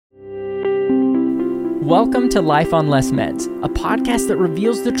Welcome to Life on Less Meds, a podcast that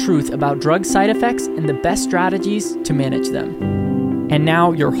reveals the truth about drug side effects and the best strategies to manage them. And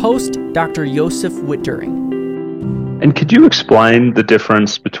now your host, Dr. Joseph Witt-During. And could you explain the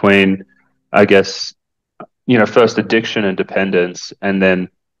difference between, first addiction and dependence, and then,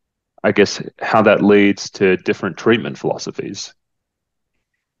 how that leads to different treatment philosophies?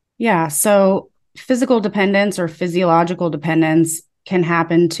 Yeah, so physical dependence or physiological dependence can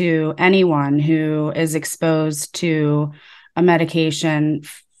happen to anyone who is exposed to a medication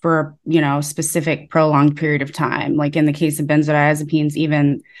for, a specific prolonged period of time. Like in the case of benzodiazepines,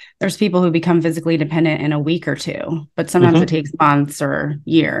 even there's people who become physically dependent in a week or two, but sometimes it takes months or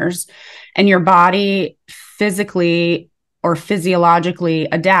years. And your body physically or physiologically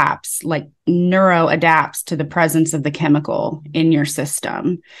adapts, like neuroadapts to the presence of the chemical in your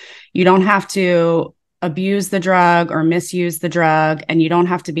system. You don't have to abuse the drug or misuse the drug, and you don't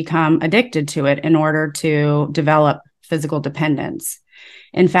have to become addicted to it in order to develop physical dependence.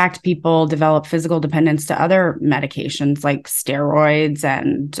 In fact, people develop physical dependence to other medications like steroids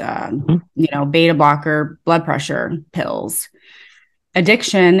and, beta blocker blood pressure pills.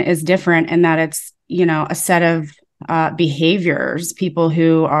 Addiction is different in that it's, a set of behaviors. People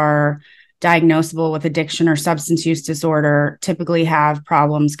who are diagnosable with addiction or substance use disorder typically have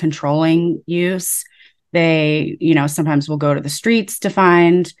problems controlling use. They, sometimes will go to the streets to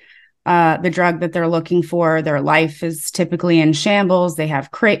find the drug that they're looking for. Their life is typically in shambles. They have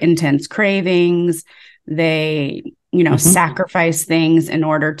intense cravings. They, sacrifice things in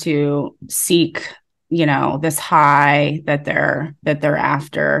order to seek, this high that they're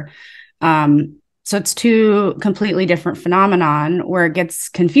after. So it's two completely different phenomenon. Where it gets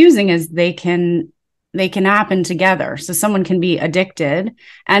confusing is they can happen together. So someone can be addicted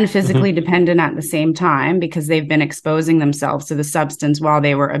and physically dependent at the same time because they've been exposing themselves to the substance while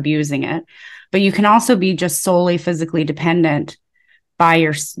they were abusing it. But you can also be just solely physically dependent by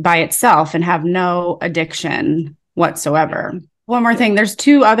itself and have no addiction whatsoever. One more thing, there's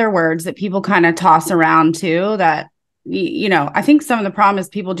two other words that people kind of toss around too that, I think some of the problem is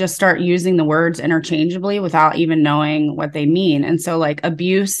people just start using the words interchangeably without even knowing what they mean. And so like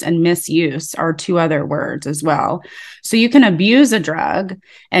abuse and misuse are two other words as well. So you can abuse a drug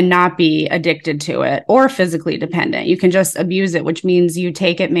and not be addicted to it or physically dependent. You can just abuse it, which means you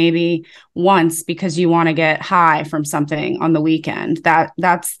take it maybe once because you want to get high from something on the weekend.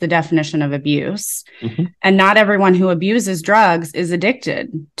 That's the definition of abuse. And not everyone who abuses drugs is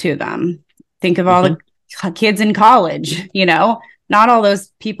addicted to them. Think of all the kids in college, not all those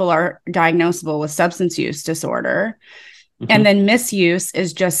people are diagnosable with substance use disorder. And then misuse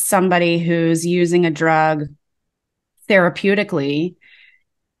is just somebody who's using a drug therapeutically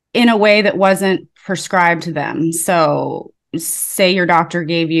in a way that wasn't prescribed to them. So say your doctor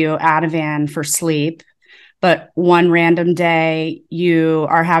gave you Ativan for sleep, but one random day you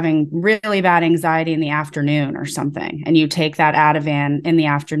are having really bad anxiety in the afternoon or something, and you take that Ativan in the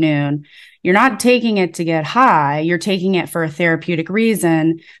afternoon. You're not taking it to get high. You're taking it for a therapeutic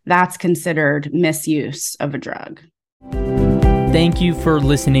reason. That's considered misuse of a drug. Thank you for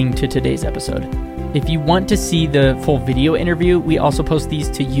listening to today's episode. If you want to see the full video interview, we also post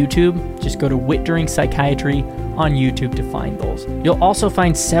these to YouTube. Just go to Witt-During Psychiatry on YouTube to find those. You'll also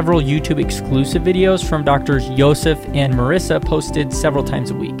find several YouTube exclusive videos from Drs. Joseph and Marissa posted several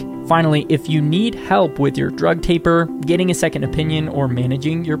times a week. Finally, if you need help with your drug taper, getting a second opinion, or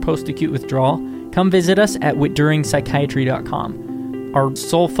managing your post-acute withdrawal, come visit us at wittduringpsychiatry.com. Our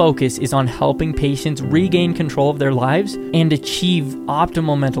sole focus is on helping patients regain control of their lives and achieve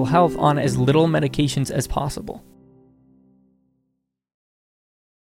optimal mental health on as little medications as possible.